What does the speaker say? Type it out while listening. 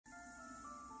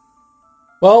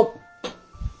Well,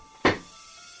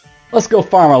 let's go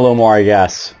farm a little more, I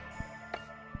guess.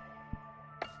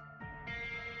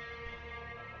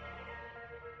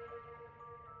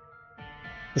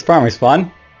 This farming's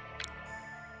fun.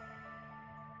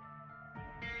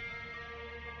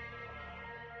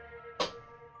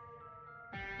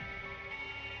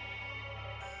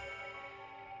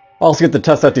 I'll also get to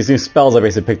test out these new spells I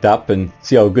basically picked up and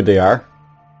see how good they are.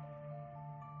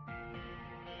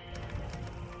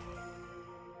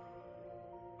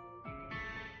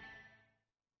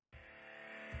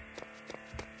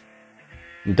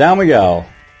 And down we go.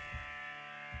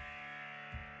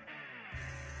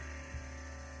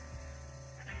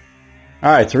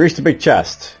 Alright, so reach the big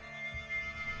chest.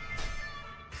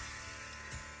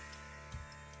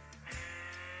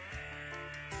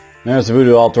 There's the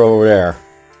voodoo altar over there.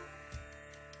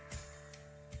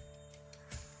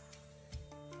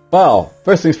 Well,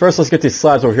 first things first, let's get these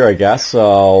slabs over here, I guess,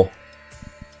 so...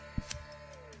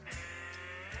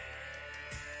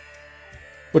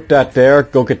 Put that there,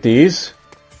 go get these.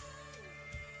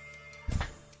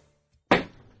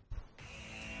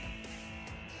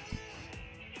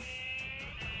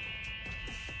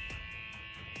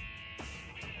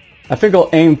 I think I'll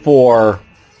aim for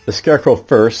the scarecrow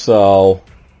first, so...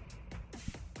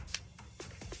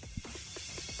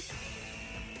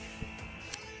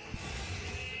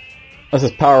 Let's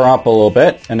just power up a little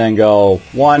bit, and then go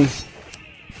 1,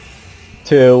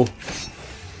 2,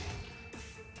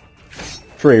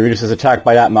 3. Reduce his attack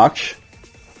by that much.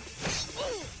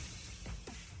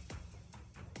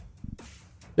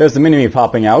 There's the mini-me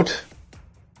popping out.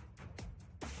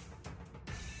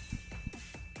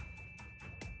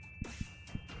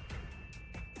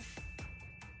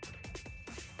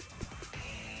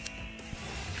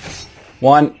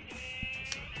 One,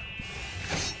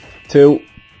 2,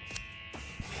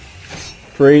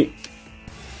 3,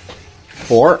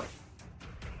 4.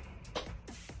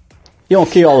 You don't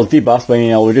keep all those debuffs, but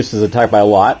reduce his attack by a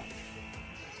lot.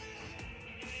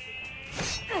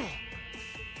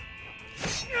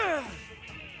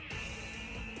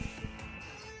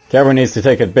 Everyone needs to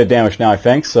take a bit of damage now, I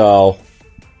think, so...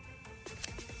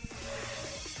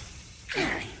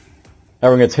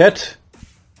 Everyone gets hit.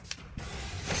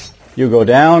 You go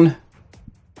down.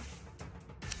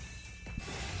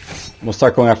 We'll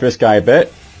start going after this guy a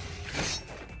bit.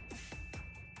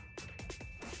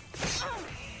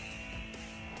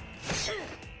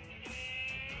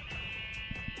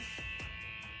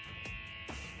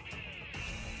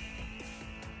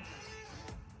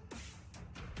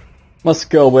 Let's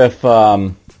go with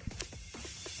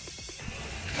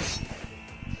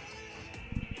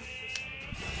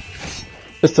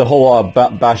just a whole lot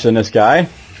of bash in this guy.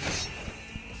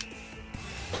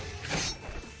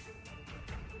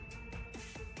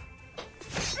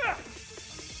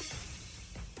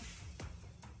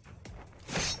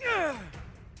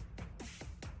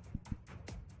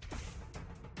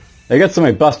 They get so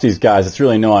many bust these guys, it's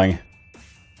really annoying.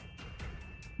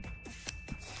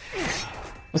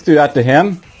 Let's do that to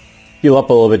him. Heal up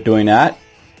a little bit doing that.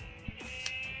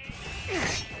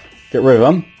 Get rid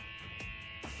of him.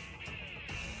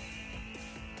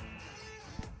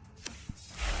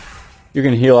 You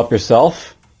can heal up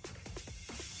yourself.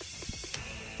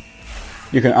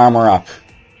 You can armor up.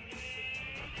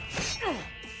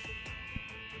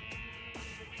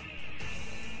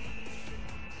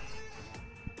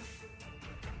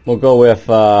 We'll go with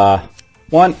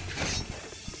 1,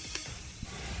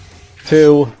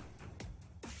 2,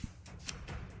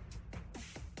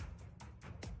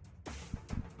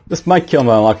 this might kill him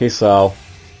unlucky, so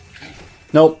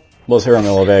nope, we'll just hear him a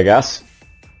little bit, I guess.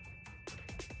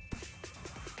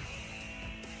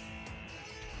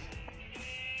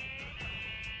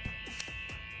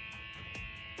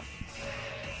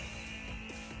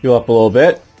 Heal up a little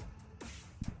bit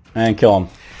and kill him.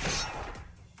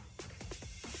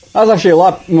 That was actually a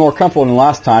lot more comfortable than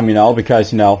last time,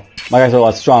 because, my guys are a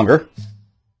lot stronger.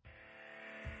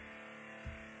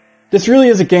 This really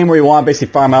is a game where you want to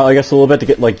basically farm out, I guess, a little bit to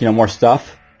get, more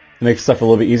stuff. To make stuff a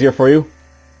little bit easier for you.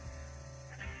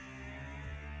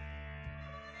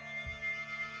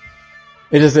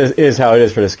 It just is how it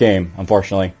is for this game,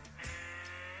 unfortunately.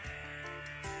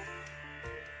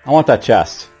 I want that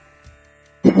chest.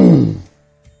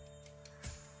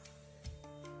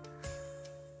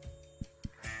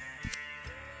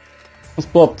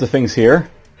 Let's blow up the things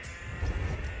here.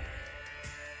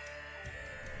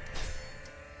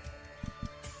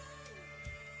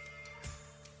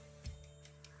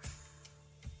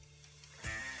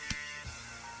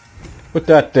 Put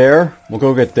that there. We'll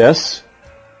go get this.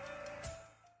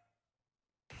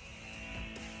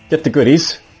 Get the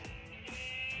goodies.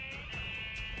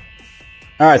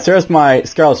 Alright, so there's my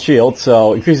Scarlet Shield,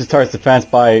 so increases target's defense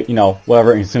by, you know,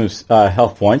 whatever, it consumes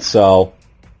health points, so...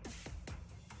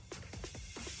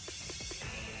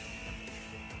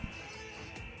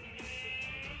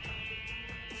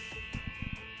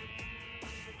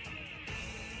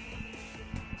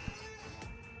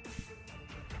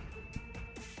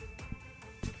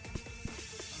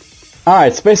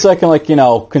 Alright, so basically I can, like, you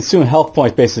know, consume health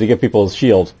points basically to give people a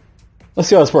shield. Let's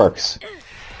see how this works.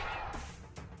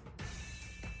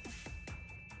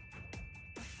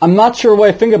 I'm not sure what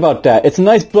I think about that. It's a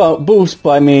nice boost,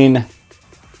 but I mean...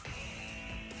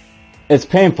 It's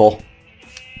painful.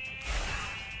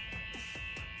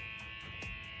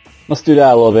 Let's do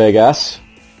that a little bit, I guess.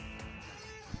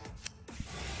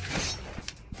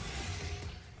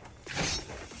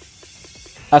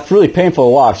 That's really painful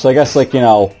to watch, so I guess, like, you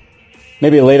know...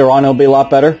 Maybe later on it'll be a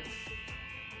lot better.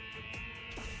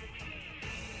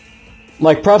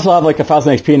 Like, perhaps I'll have like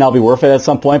 1,000 XP and I'll be worth it at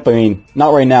some point, but I mean,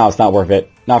 not right now, it's not worth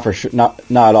it. Not for sure, not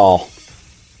at all.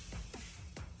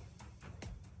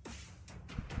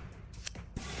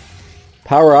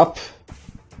 Power up.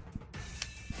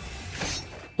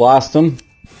 Blast them.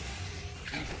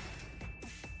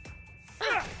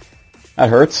 That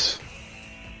hurts.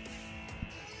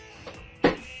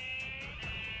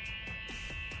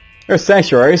 There's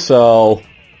Sanctuary, so...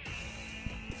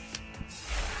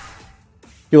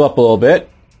 Heal up a little bit.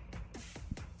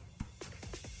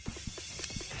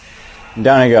 And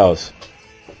down he goes.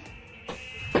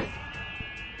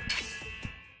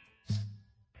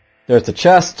 There's the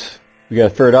chest. We got a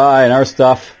third eye and our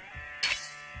stuff.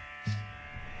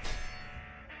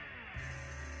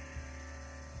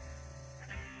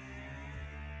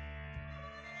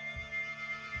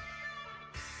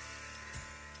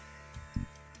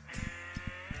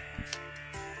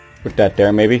 Put that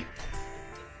there, maybe.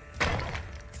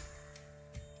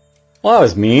 Well, that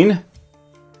was mean.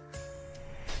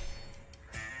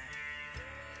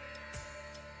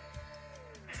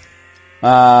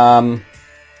 I'm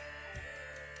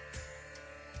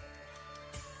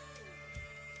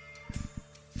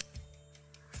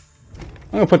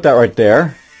gonna put that right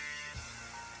there.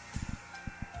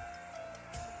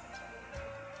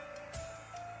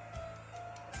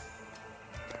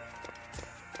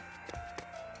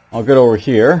 I'll get over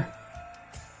here.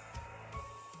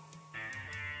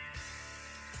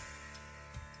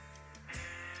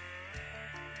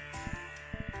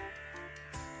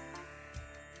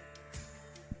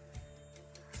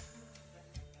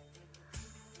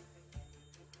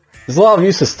 There's a lot of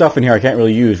useless stuff in here I can't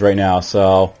really use right now,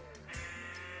 so...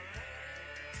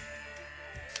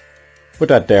 Put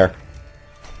that there.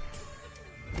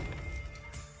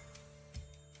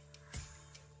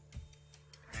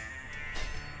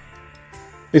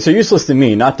 These are useless to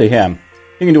me, not to him.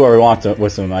 He can do whatever he wants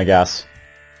with them, I guess.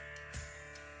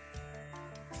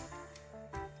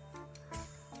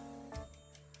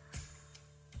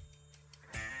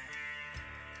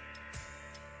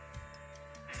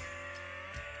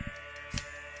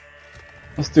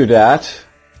 Let's do that.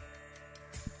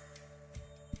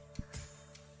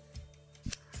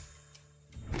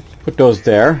 Put those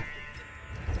there.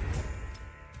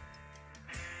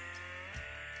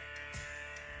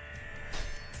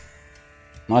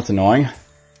 Well, that's annoying.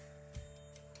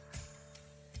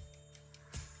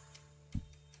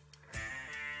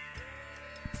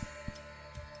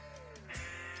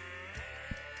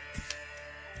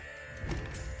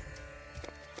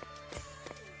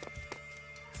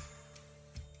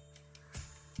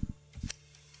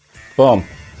 Boom.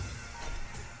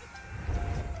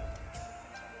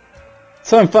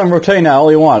 So I'm fun rotating that all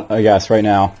you want, I guess, right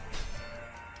now.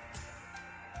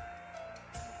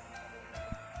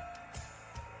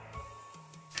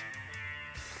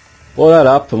 Blow that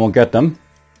up and we'll get them.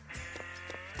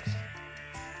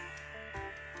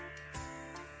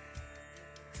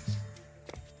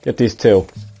 Get these two.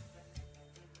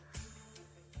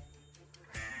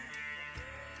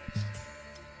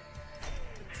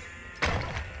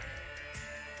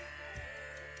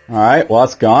 Alright, well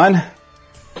that's gone.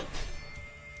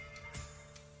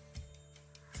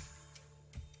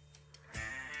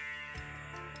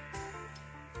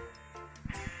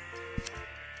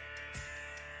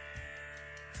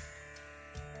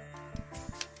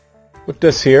 Put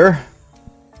this here.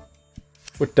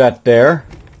 Put that there.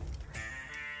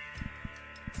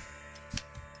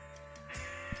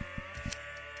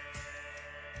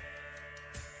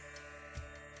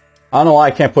 I don't know why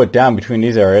I can't put it down between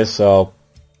these areas, so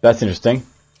that's interesting.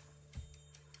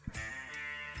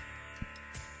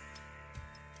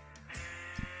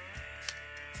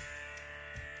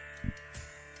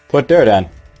 Put it there then.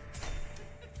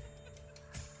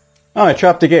 Oh, I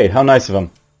trapped the gate. How nice of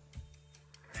him.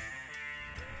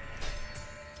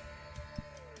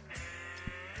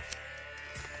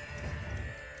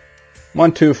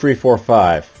 1, 2, 3, 4,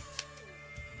 5.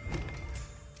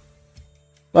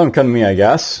 Let them come to me, I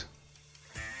guess.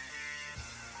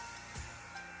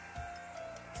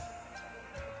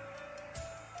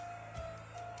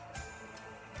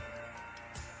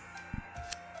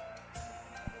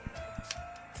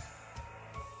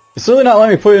 It's really not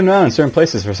letting me put them down in certain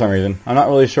places for some reason. I'm not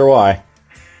really sure why.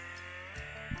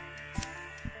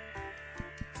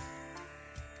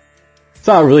 It's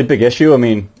not a really big issue. I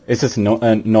mean, it's just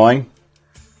annoying.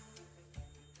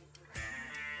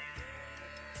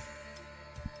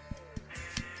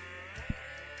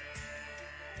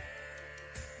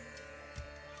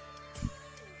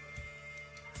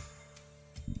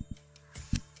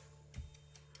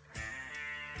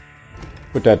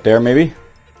 Put that there, maybe.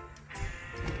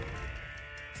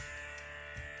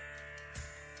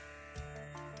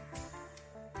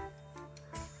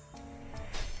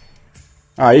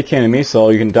 Alright, you came to me,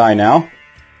 so you can die now.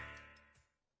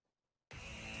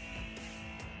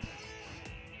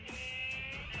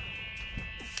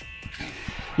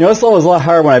 You know, this level was a lot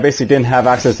harder when I basically didn't have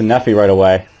access to Nephi right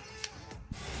away.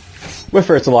 With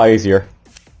her, it's a lot easier.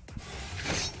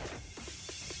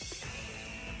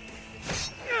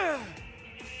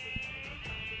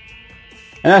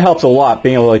 And that helps a lot,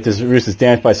 being able to like reduce his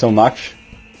damage by so much.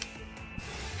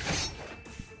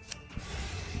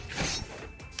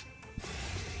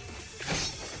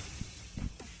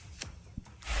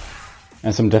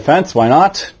 And some defense, why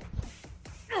not?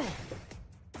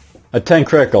 A 10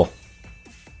 critical.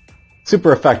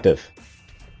 Super effective.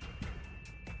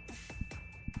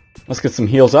 Let's get some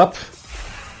heals up.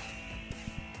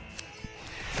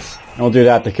 And we'll do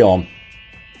that to kill him.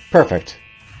 Perfect.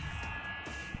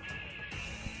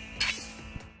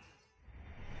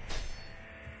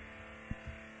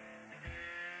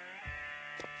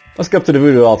 Let's go up to the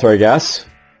voodoo altar, I guess.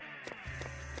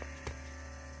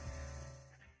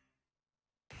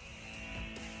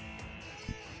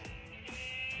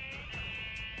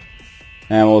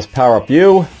 And we'll just power up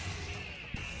you.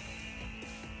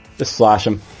 Just slash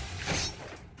him.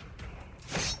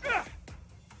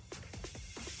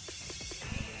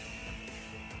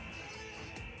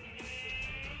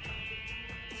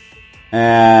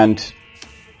 And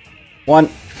 1,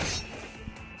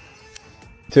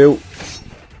 2,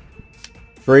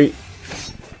 3,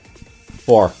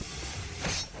 4.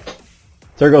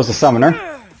 There goes the summoner.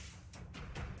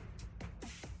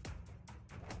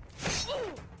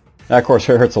 That, of course,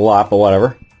 hurts a lot, but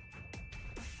whatever.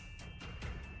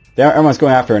 Everyone's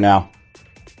going after her now.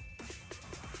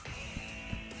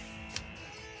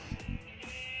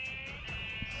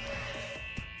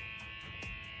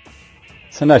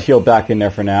 Send that heal back in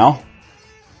there for now.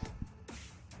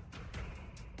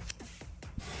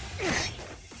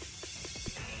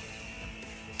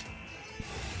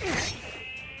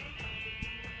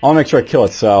 I want to make sure I kill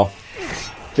it, so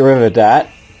get rid of that.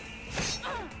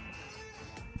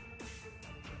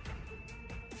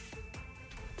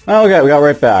 Okay, we got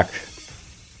right back.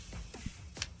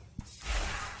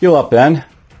 Heal up then.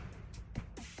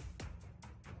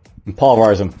 And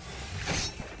pulverize him.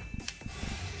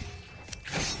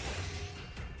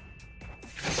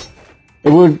 It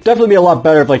would definitely be a lot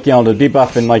better if, like, you know, the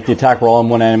debuff and, like, the attack were all in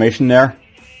one animation there.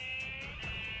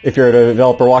 If you're a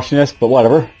developer watching this, but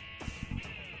whatever.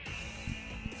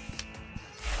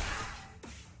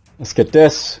 Let's get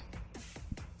this.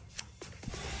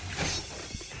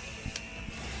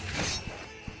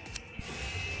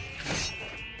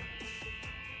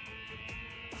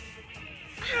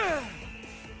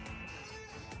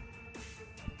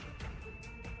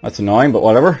 That's annoying, but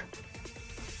whatever.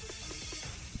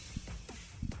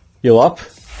 Heal up.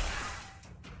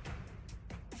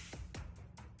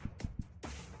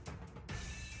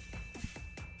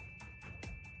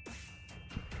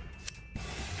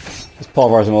 Just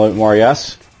pulverize him a little bit more,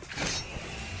 yes.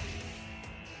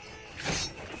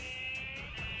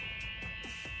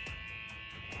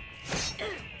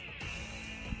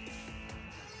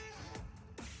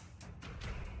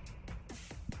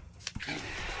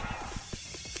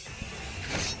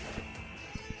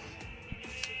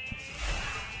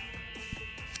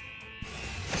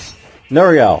 There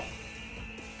we go.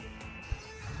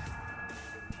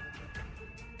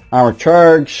 Armor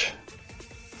charge.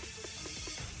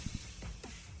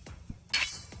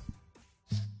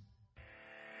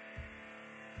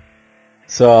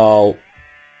 So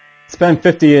spend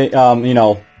 50, you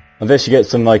know, of this you get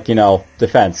some, like, you know,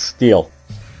 defense deal.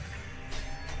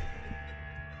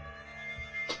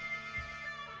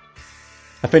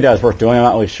 I think that was worth doing. I'm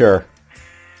not really sure.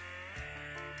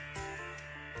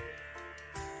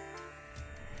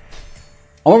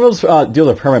 I wonder if those deals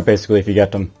are permanent, basically, if you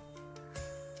get them.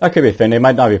 That could be a thing. They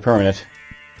might not be permanent.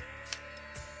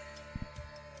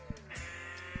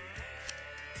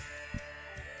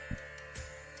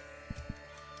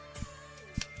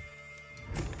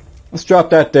 Let's drop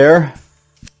that there.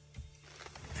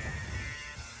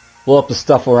 Blow up the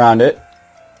stuff around it.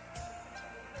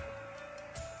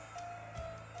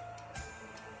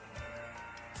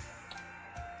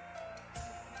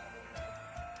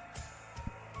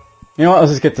 You know what?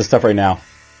 Let's just get this stuff right now.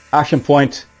 Action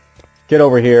point. Get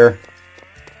over here.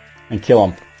 And kill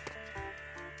him.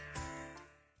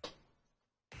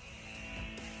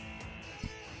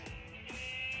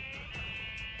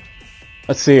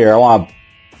 Let's see here. I want to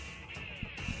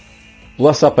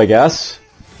bless up, I guess.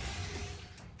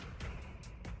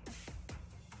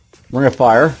 Ring of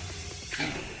Fire.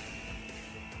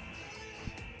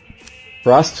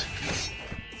 Thrust.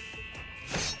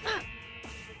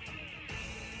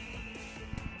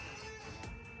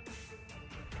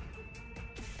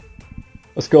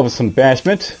 Let's go with some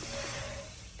banishment.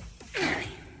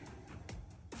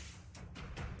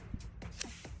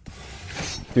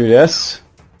 Do this.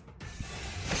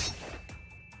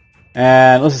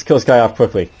 And let's just kill this guy off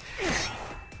quickly.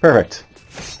 Perfect.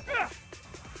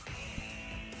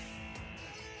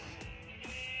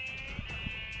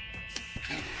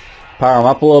 Power him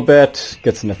up a little bit.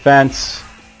 Get some defense.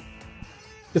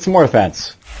 Get some more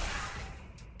defense.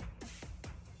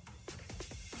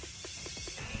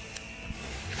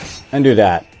 And do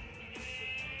that.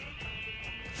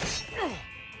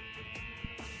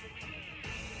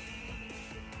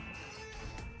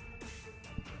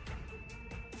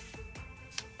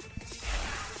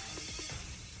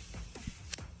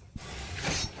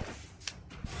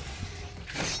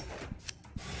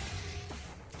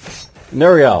 And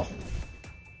there we go.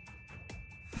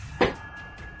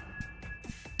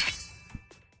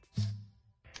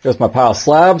 Here's my pile of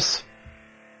slabs.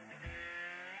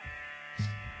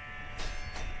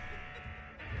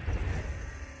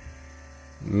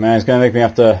 Man, it's gonna make me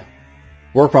have to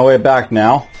work my way back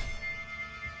now.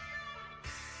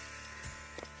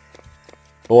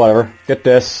 But whatever. Get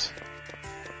this.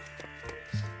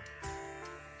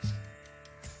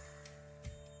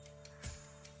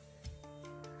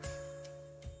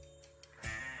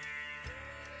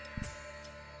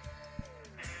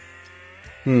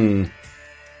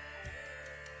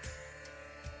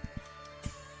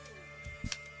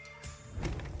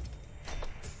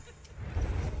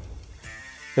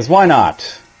 Because why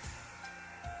not?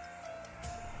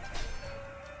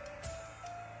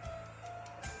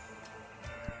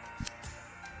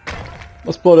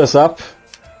 Let's blow this up.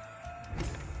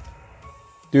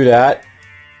 Do that.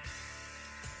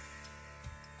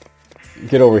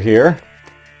 Get over here.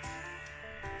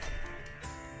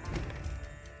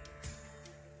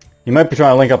 You might be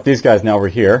trying to link up these guys now over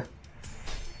here.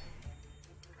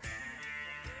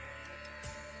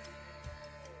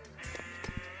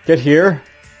 Get here.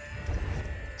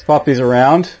 Swap these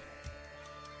around.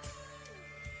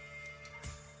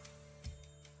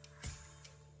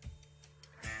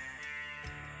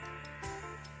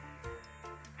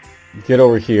 Get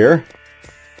over here.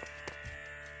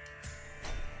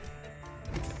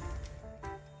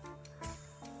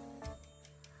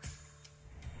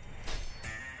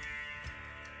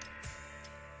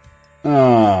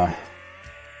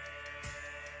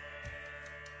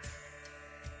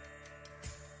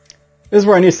 This is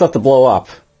where I need stuff to blow up.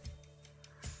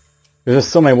 There's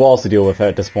just so many walls to deal with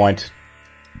at this point.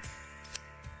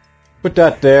 Put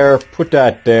that there, put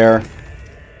that there.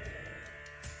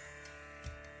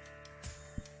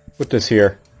 Put this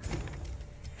here.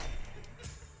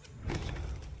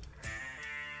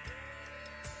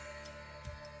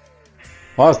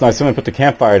 Well, that's nice. Someone put the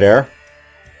campfire there.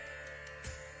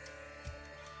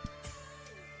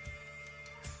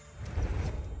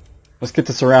 Let's get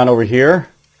this around over here.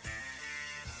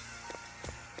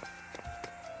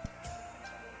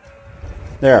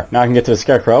 There, now I can get to the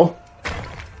scarecrow.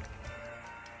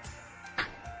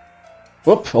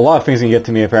 Whoop, a lot of things can get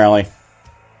to me apparently.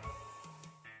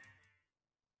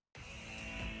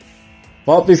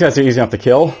 Well, these guys are easy enough to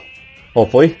kill.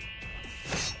 Hopefully.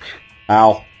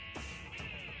 Ow.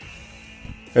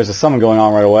 There's a summon going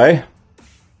on right away.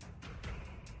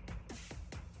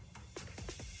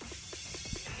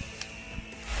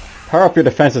 Power up your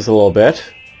defenses a little bit.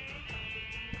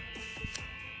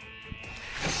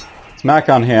 Smack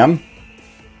on him.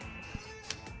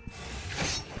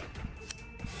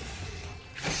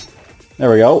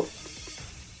 There we go.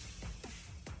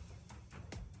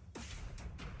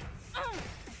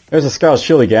 There's a Scout's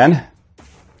Shield again.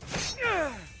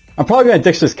 I'm probably going to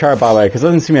ditch this card, by the way, because it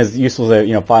doesn't seem as useful as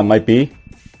I thought it might be.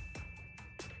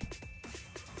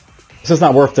 It's just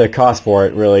not worth the cost for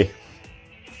it, really.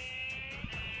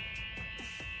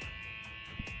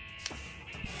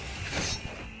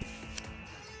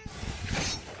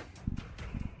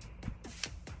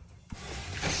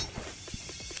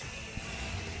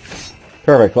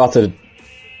 Perfect. Lots of,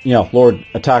 you know, lower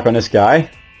attack on this guy.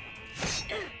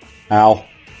 Ow.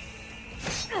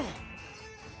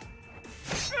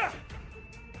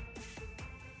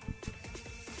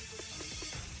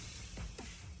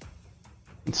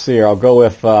 Let's see here. I'll go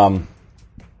with 1,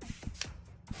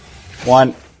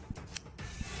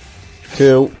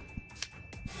 2,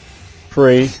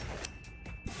 3,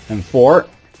 and 4.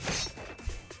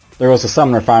 There goes the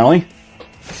summoner finally.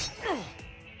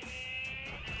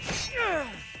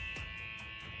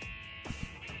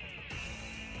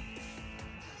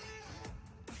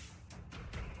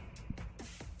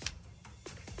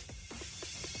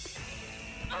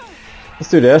 Let's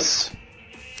do this.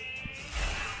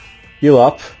 Heal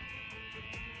up.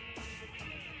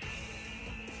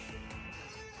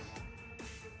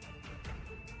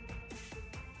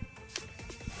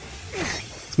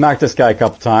 Smack this guy a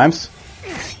couple times.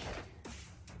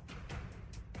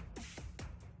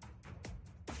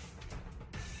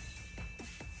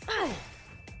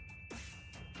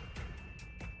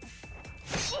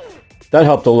 That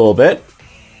helped a little bit.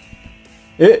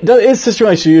 It is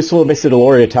situationally useful, basically to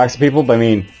lower the attacks of people, but I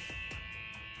mean,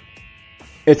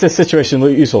 it's a situation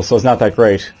useful, so it's not that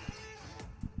great.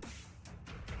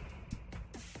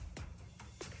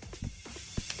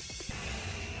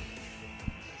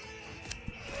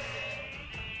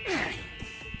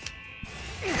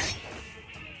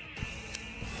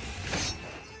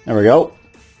 There we go.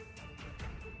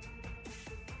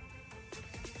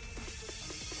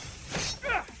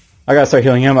 I gotta start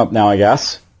healing him up now, I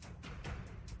guess.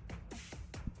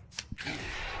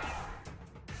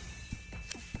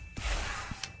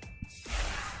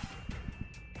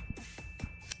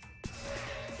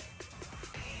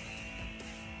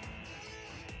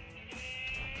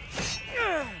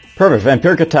 Perfect,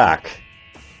 vampiric attack.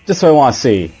 Just what I want to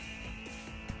see.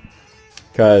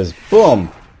 Because,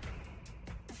 boom!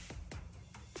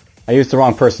 I used the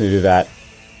wrong person to do that.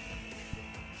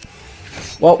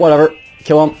 Well, whatever.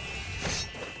 Kill him.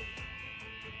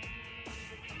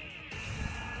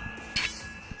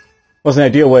 Wasn't an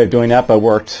ideal way of doing that, but it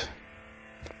worked.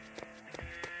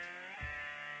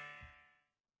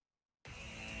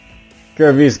 Get rid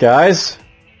of these guys.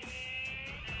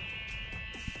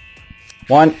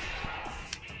 1.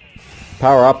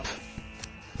 Power up.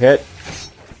 Hit.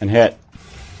 And hit.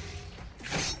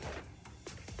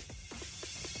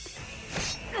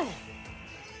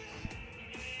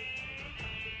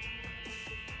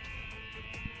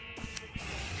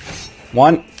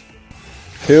 One,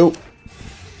 2,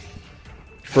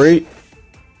 3.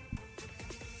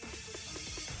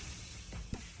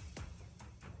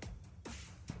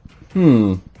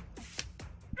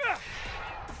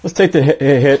 Let's take the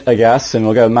hit, I guess, and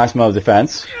we'll get a maximum of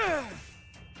defense.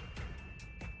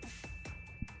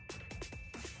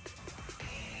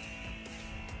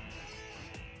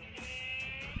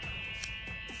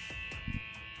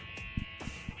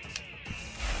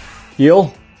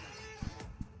 Heal.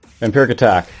 Vampiric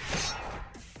attack.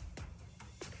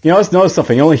 You know, let's notice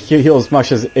something. You only heal as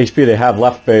much as HP they have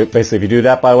left, basically, if you do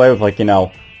that, by the way, with, like, you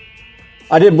know...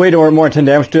 I did way more than 10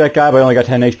 damage to that guy, but I only got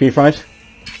 10 HP from it.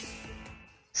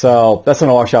 So, that's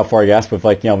something to watch out for, I guess, with,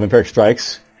 like, you know, vampiric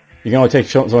strikes. You can only take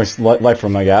so much life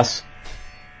from them, I guess.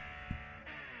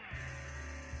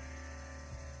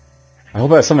 I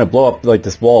hope I have something to blow up, like,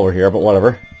 this wall over here, but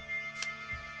whatever.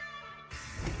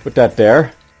 Put that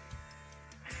there.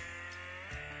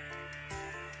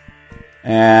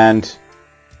 And...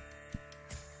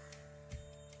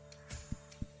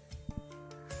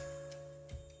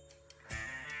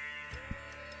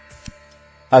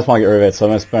 I just want to get rid of it, so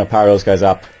I'm just going to power those guys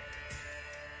up.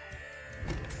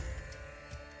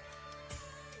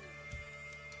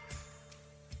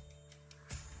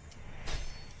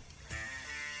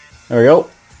 There we go.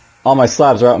 All my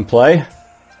slabs are out in play.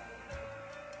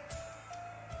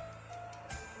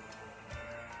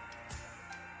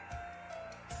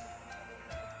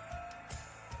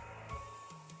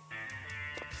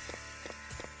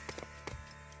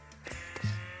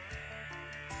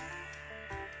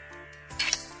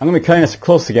 I'm going to be cutting this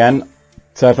close again,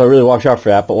 so I have to really watch out for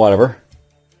that, but whatever.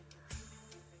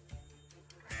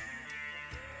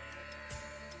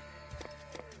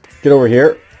 Get over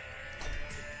here.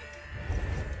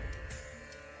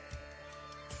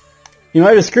 You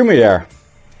might have screwed me there.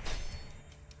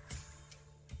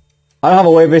 I don't have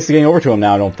a way of basically getting over to him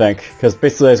now, I don't think, because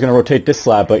basically I was going to rotate this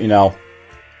slab, but you know,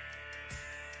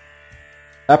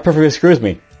 that perfectly screws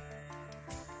me.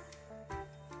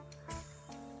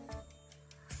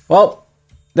 Well,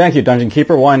 thank you, Dungeon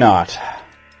Keeper, why not?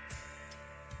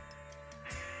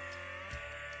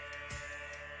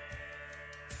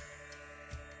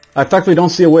 I effectively don't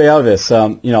see a way out of this.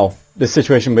 You know, this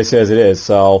situation basically as it is,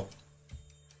 so...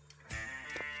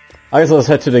 I guess let's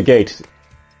head to the gate.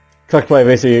 Collect what I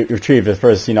basically retrieved the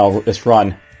first, you know, this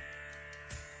run.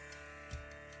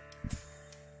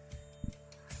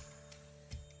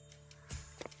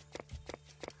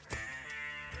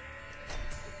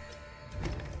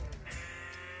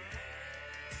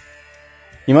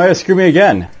 You might have screwed me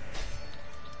again.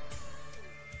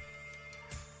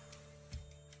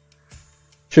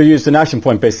 Should have used an action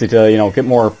point basically to, you know, get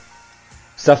more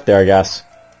stuff there, I guess.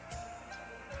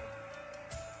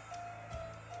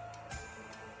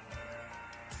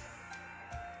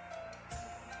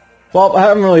 Well, I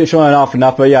haven't really shown it off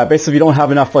enough, but yeah, basically if you don't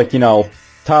have enough, like, you know,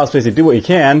 tile space to do what you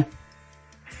can,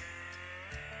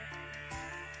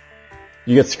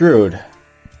 you get screwed.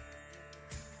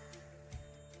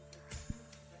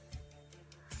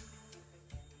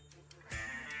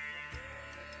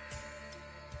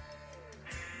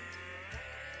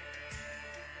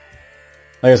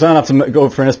 Like, so I don't have to go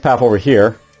for this path over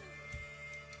here.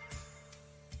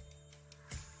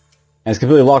 And it's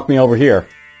completely locked me over here.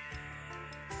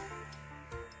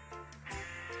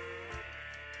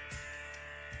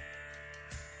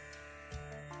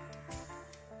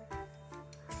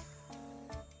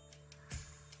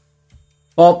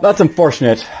 Well, that's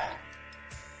unfortunate.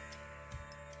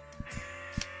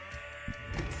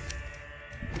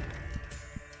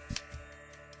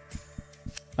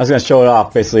 I was gonna show it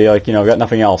off, basically, like, you know, got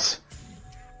nothing else.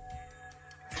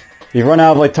 You've run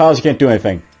out of, like, tiles, you can't do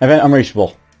anything. Event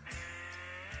unreachable.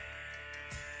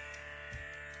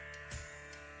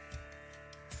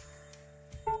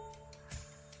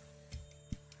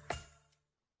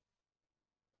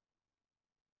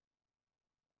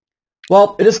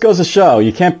 Well, it just goes to show,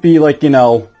 you can't be, like, you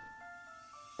know...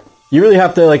 You really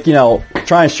have to, like, you know,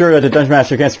 try and ensure that the Dungeon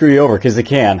Master can't screw you over, because they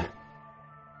can.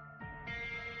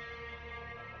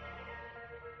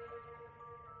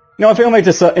 You know, I think I'll make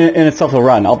this in itself a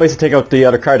run. I'll basically take out the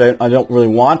other card I don't really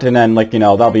want, and then, like, you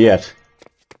know, that'll be it.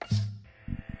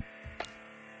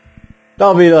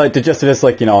 That'll be, like, the gist of this,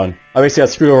 like, you know, I basically got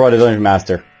screwed over by the Dungeon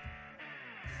Master.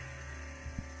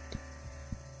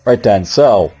 Right then,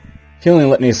 so...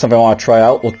 Healing Litany is something I want to try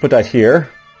out. We'll put that here.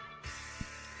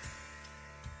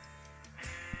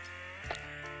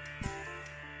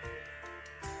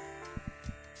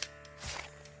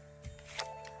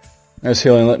 There's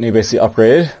Healing Litany basically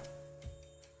upgraded.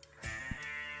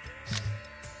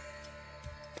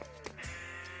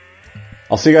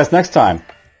 I'll see you guys next time.